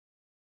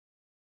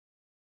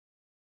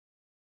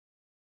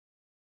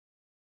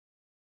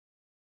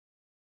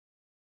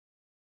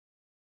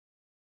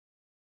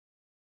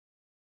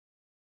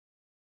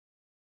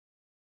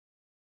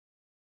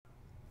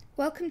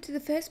Welcome to the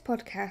first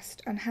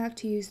podcast on how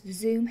to use the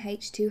Zoom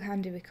H2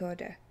 handy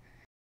recorder.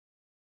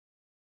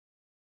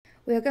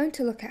 We are going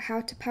to look at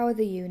how to power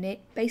the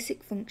unit,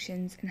 basic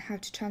functions, and how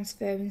to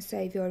transfer and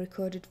save your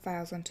recorded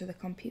files onto the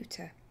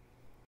computer.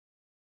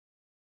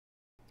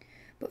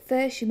 But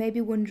first, you may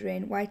be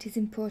wondering why it is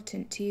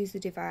important to use the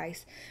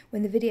device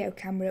when the video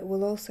camera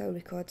will also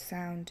record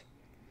sound.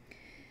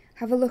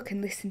 Have a look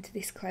and listen to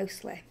this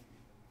closely.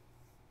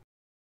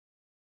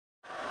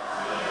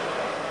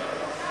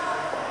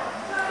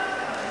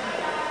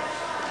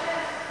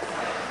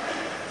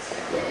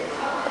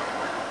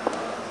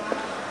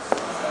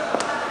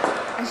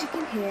 As you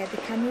can hear, the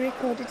camera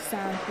recorded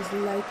sound is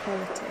low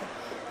quality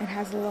and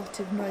has a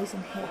lot of noise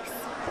and hiss.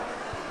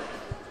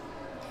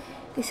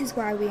 This is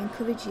why we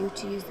encourage you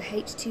to use the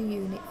H2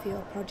 unit for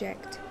your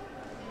project.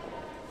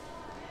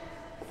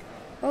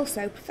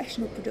 Also,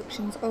 professional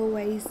productions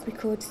always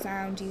record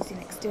sound using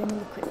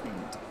external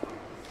equipment.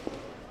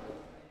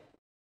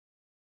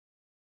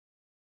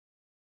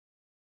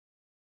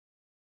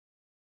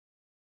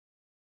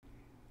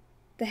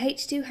 The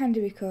H2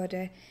 handy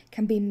recorder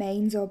can be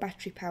mains or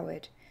battery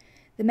powered.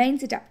 The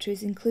mains adapter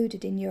is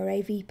included in your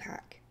AV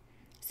pack.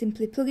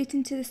 Simply plug it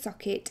into the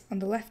socket on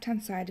the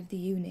left-hand side of the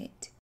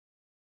unit.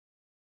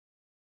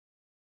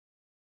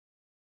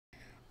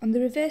 On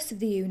the reverse of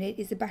the unit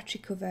is a battery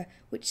cover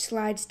which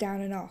slides down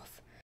and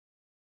off.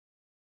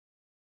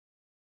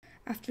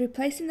 After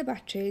replacing the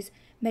batteries,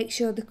 make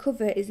sure the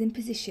cover is in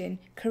position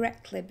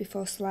correctly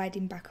before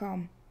sliding back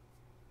on.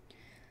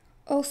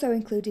 Also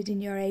included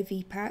in your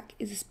AV pack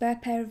is a spare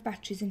pair of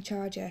batteries and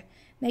charger.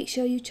 Make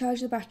sure you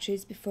charge the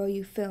batteries before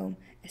you film,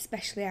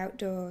 especially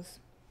outdoors.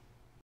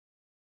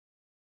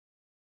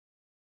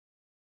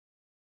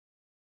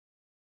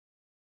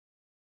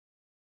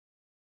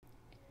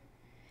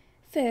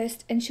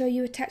 First, ensure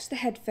you attach the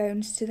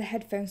headphones to the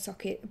headphone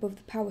socket above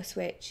the power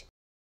switch.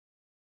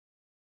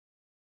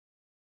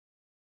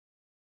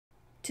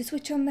 To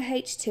switch on the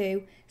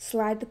H2,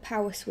 slide the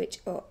power switch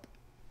up.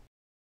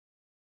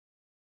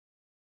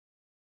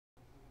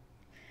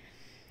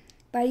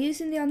 By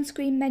using the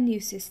on-screen menu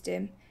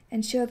system,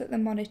 ensure that the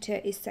monitor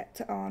is set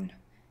to on.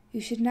 You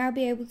should now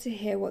be able to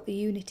hear what the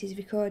unit is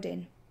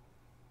recording.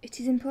 It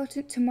is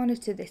important to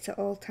monitor this at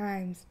all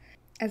times,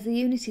 as the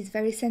unit is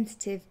very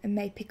sensitive and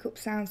may pick up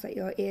sounds that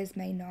your ears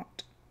may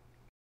not.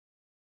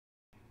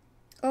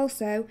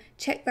 Also,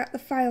 check that the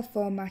file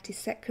format is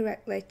set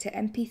correctly to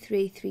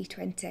MP3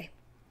 320.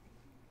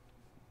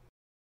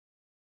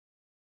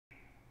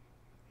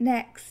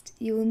 Next,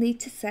 you will need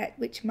to set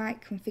which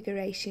mic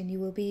configuration you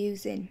will be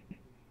using.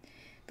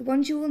 The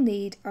ones you will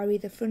need are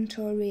either front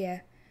or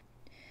rear.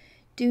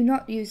 Do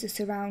not use the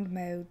surround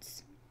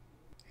modes.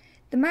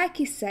 The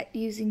mic is set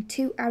using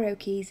two arrow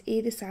keys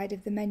either side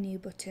of the menu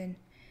button.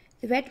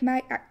 The red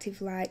mic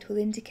active light will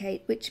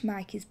indicate which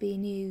mic is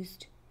being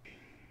used.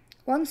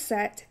 Once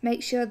set,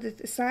 make sure that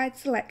the side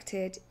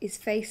selected is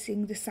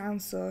facing the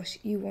sound source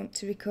you want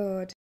to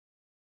record.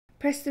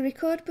 Press the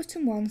record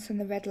button once and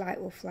the red light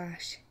will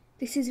flash.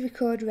 This is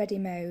record ready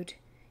mode.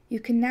 You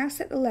can now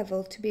set the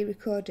level to be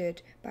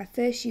recorded by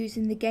first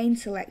using the gain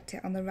selector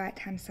on the right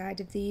hand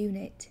side of the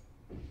unit.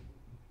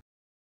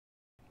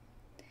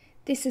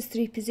 This has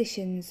three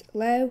positions: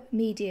 low,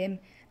 medium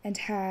and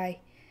high,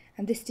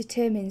 and this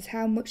determines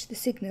how much the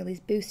signal is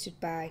boosted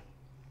by.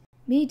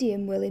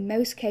 Medium will in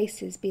most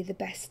cases be the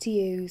best to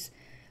use.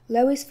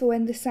 Low is for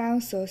when the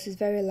sound source is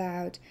very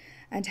loud,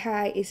 and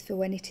high is for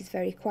when it is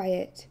very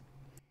quiet.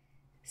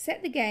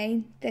 Set the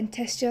gain, then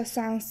test your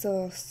sound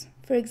source.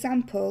 For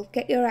example,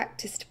 get your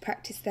actors to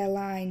practice their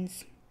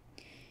lines.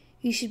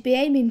 You should be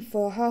aiming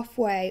for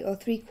halfway or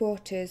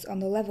 3/4 on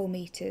the level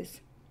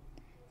meters.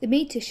 The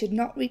meter should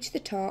not reach the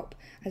top,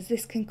 as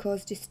this can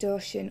cause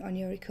distortion on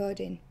your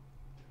recording.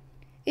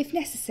 If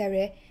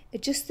necessary,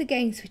 adjust the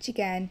gain switch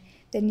again,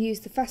 then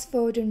use the fast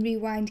forward and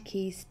rewind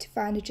keys to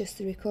fine adjust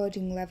the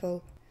recording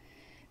level.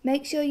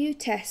 Make sure you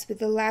test with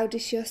the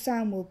loudest your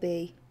sound will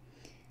be.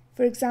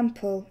 For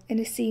example, in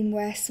a scene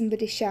where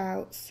somebody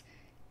shouts,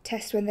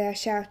 test when they are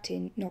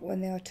shouting, not when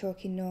they are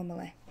talking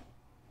normally.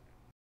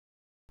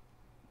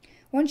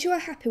 Once you are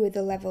happy with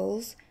the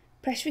levels,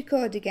 press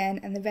record again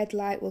and the red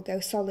light will go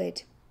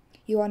solid.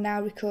 You are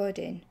now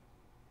recording.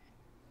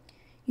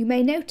 You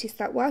may notice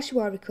that whilst you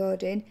are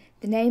recording,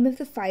 the name of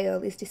the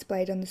file is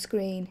displayed on the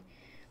screen.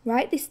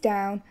 Write this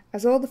down,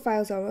 as all the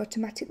files are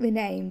automatically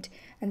named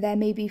and there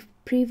may be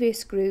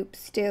previous groups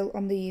still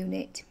on the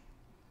unit.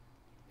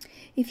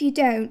 If you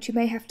don't, you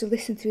may have to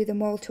listen through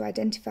them all to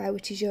identify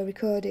which is your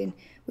recording,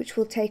 which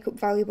will take up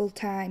valuable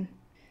time.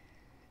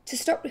 To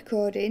stop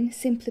recording,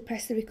 simply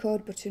press the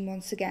record button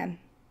once again.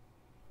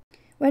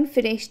 When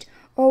finished,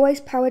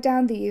 always power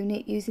down the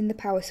unit using the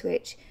power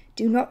switch.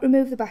 Do not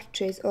remove the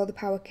batteries or the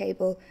power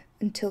cable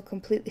until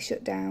completely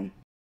shut down.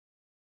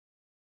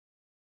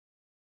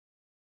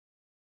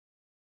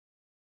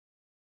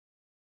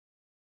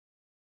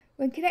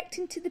 When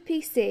connecting to the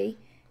PC,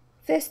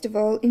 first of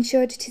all,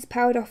 ensure it is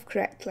powered off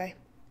correctly.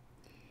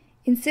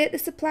 Insert the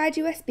supplied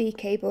USB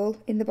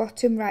cable in the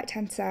bottom right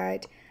hand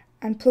side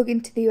and plug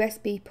into the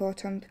USB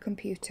port on the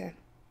computer.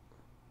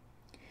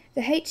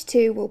 The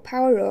H2 will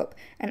power up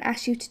and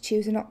ask you to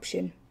choose an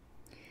option.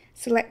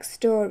 Select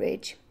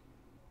Storage.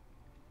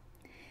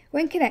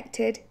 When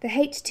connected, the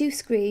H2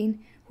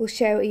 screen will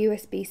show a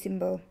USB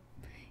symbol.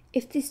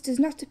 If this does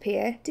not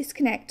appear,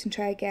 disconnect and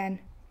try again.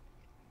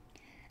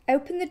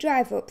 Open the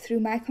drive up through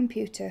My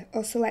Computer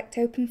or select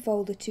Open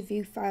Folder to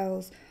view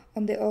files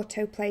on the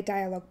Autoplay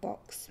dialog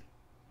box.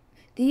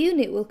 The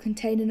unit will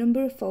contain a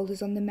number of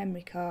folders on the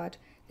memory card.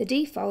 The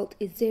default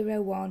is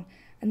 01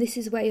 and this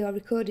is where your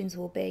recordings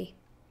will be.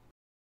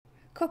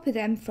 Copy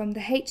them from the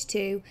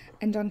H2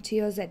 and onto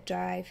your Z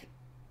drive.